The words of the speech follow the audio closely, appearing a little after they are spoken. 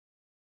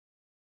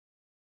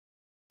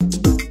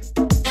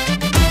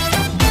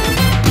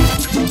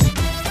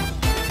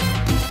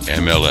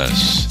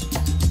MLS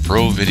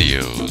Pro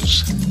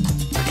Videos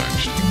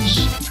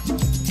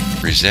Productions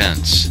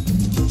presents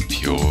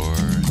Pure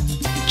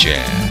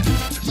Jazz.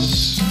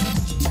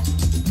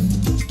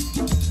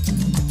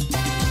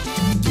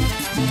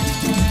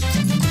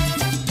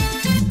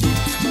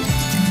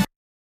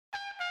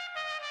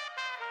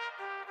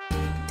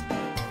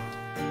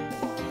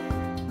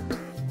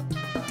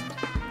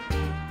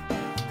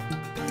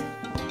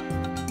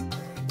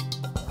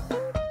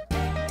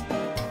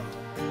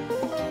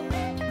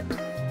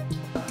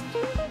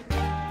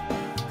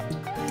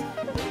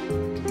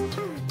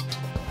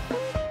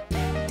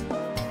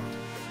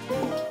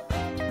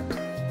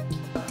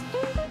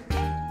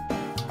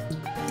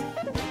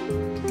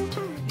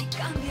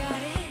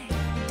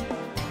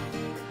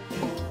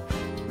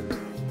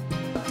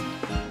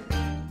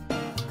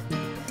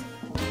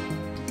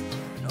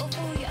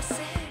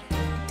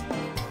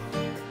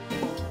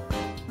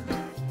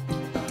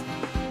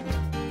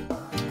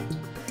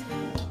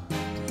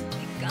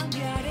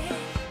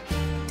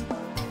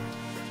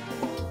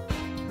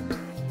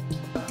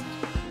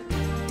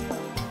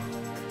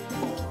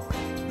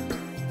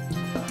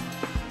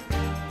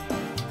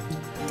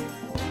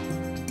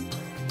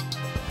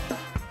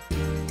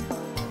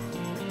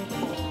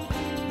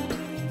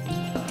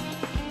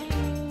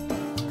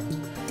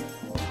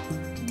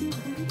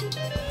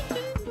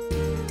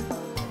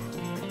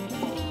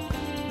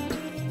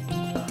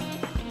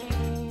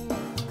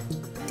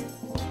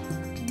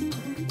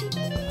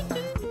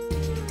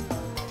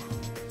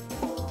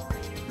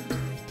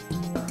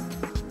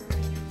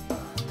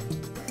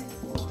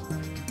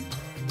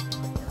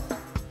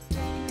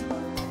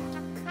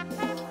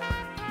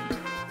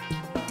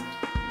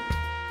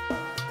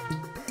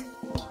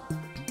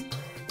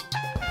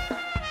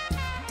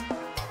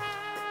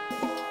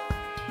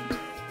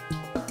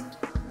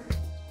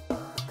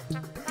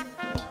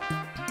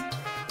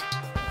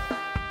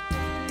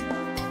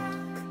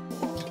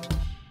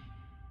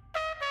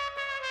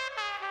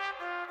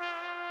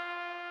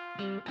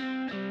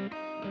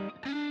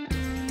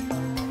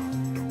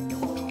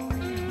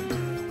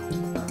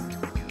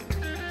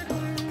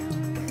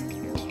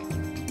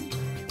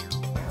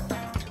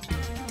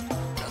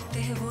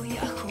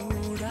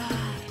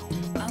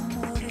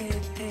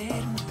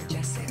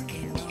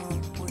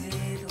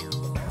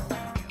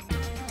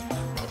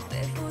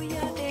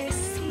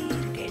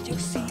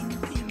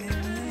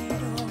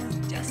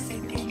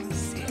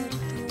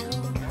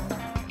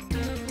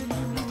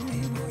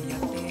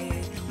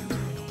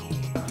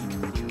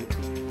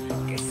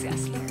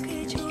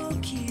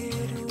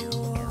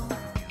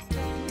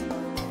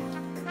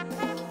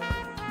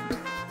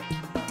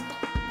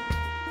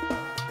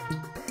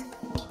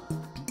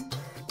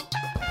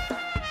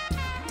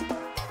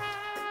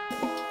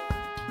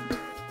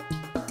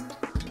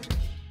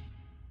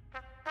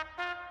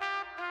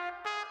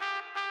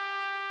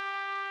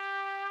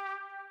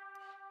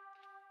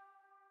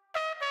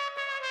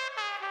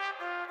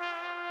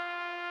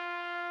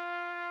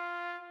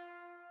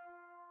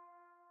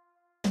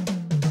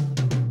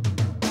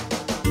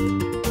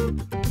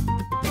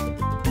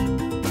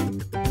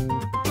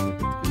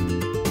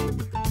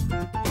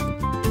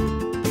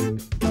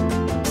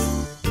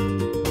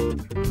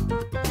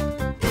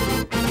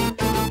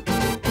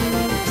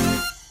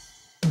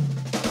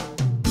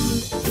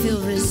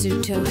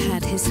 Zuto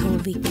had his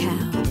holy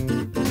cow.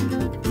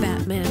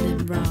 Batman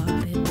and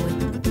Robin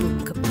went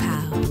boom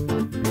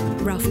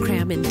kapow. Ralph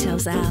Crammon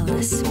tells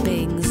Alice,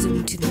 bang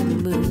zoom to the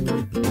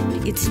moon.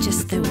 It's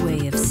just their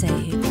way of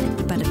saying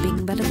bada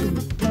bing bada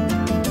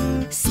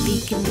boom.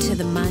 Speak into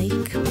the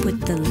mic,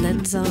 put the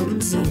lens on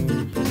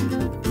zoom.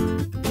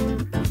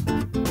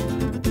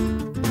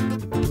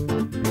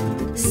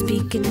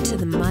 Speak into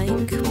the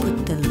mic,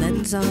 put the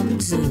lens on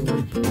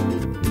zoom.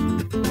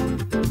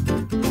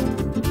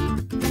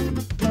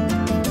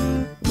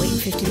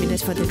 15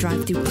 minutes for the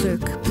drive-thru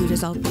clerk.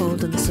 Buddha's all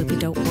cold and the soapy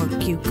don't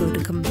work. You go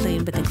to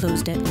complain, but they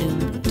closed at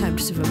noon. Time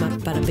to serve 'em up,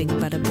 bada bing,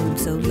 bada boom.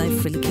 So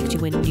life really kicked you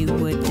when you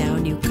were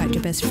down. You caught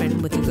your best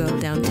friend with your girl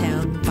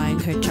downtown, buying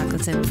her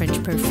chocolates and French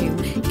perfume.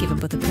 Give 'em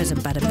both a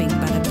present, bada bing,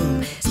 bada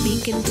boom.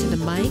 Speak into the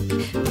mic,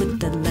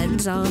 put the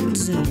lens on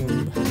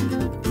zoom.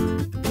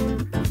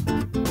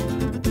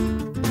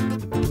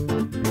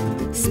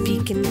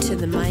 Speak into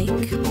the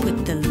mic,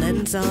 put the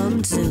lens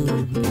on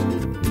zoom.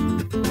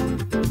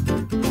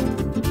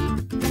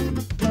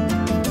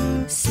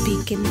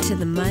 Speak into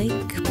the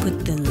mic,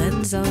 put the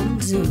lens on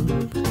zoom.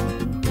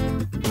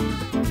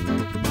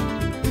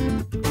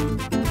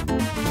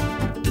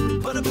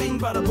 Bada bing,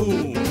 bada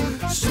boom.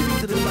 Speak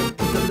to the mic,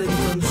 put the lens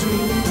on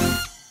zoom.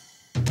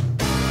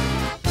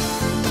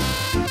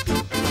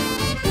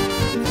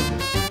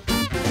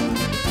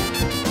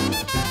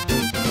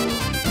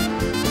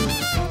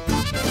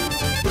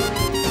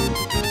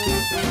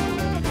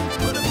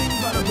 Bada bing,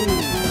 bada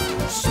boom.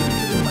 Speak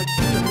to the mic,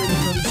 put the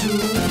lens on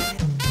zoom.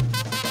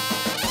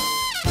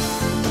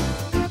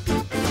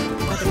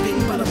 Bada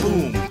bing, bada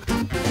boom.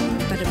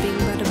 Bada bing,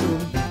 bada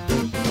boom.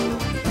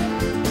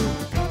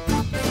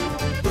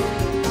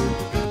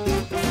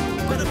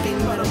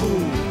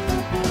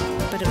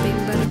 Bada bing,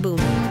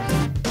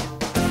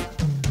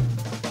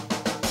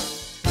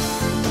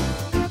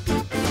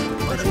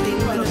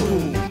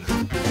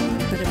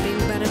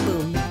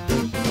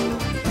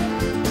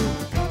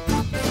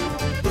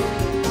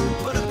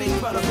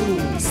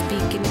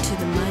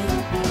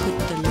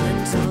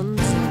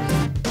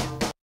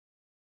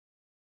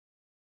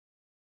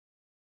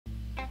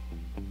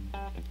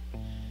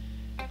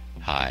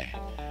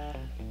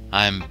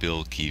 I'm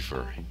Bill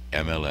Kiefer,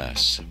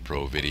 MLS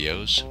Pro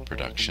Videos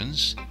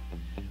Productions.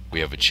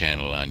 We have a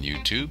channel on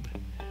YouTube.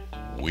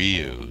 We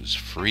use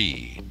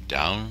free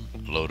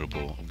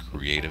downloadable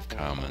Creative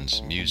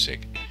Commons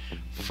music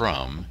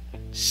from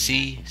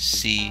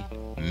CC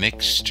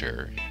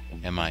Mixter,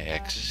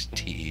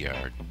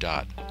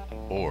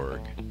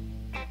 MIXTER.org.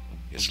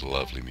 It's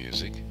lovely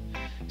music.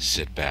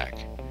 Sit back,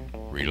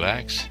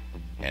 relax,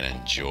 and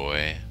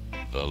enjoy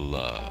the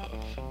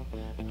love.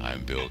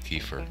 I'm Bill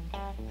Kiefer.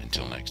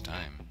 Until next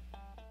time.